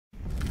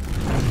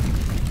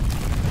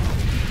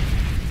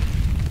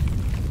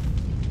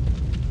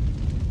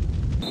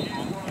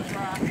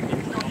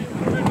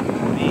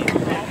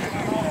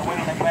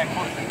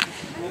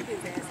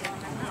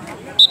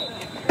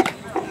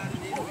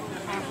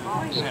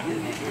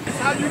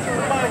How you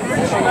can remind me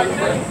like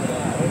this?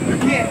 You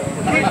can't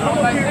come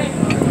up here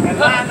and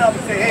line up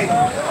and say, hey,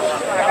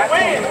 I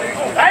win.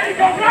 There you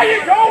go, there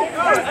you go.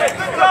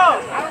 Good job.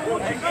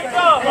 Good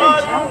job,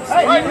 bud.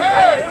 Right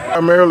here.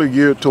 Primarily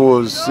geared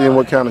towards seeing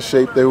what kind of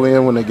shape they were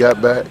in when they got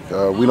back.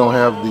 We don't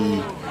have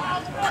the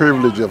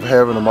privilege of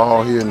having them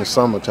all here in the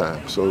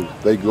summertime, so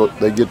they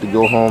get to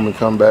go home and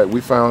come back.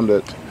 We found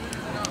that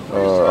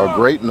a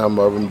great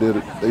number of them did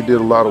a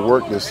lot of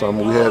work this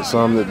summer. We had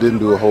some that didn't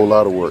do a whole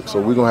lot of work,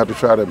 so we're gonna have to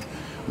try to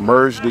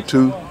merge the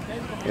two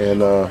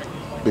and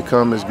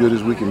become as good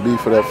as we can be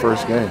for that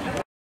first game.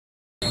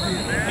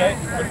 Okay,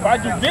 if I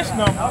do this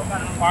number, all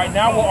right,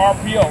 now we're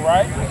RPO,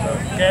 right?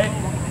 Okay,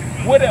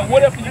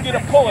 what if you get a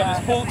puller?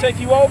 Does puller take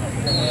you over?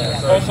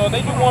 So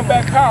they do one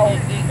back power,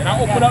 and I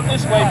open up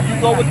this way,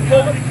 you go with the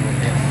puller.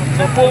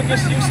 So the puller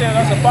gets to you saying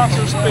that's a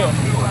boxer spill.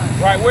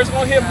 Right, where's it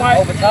gonna hit, Mike?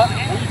 Over top.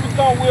 Where you can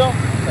come, Will?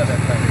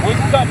 Where's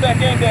the cut back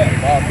in there?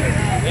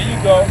 There you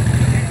go.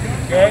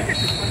 Okay.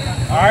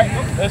 All right,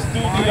 let's do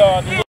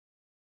the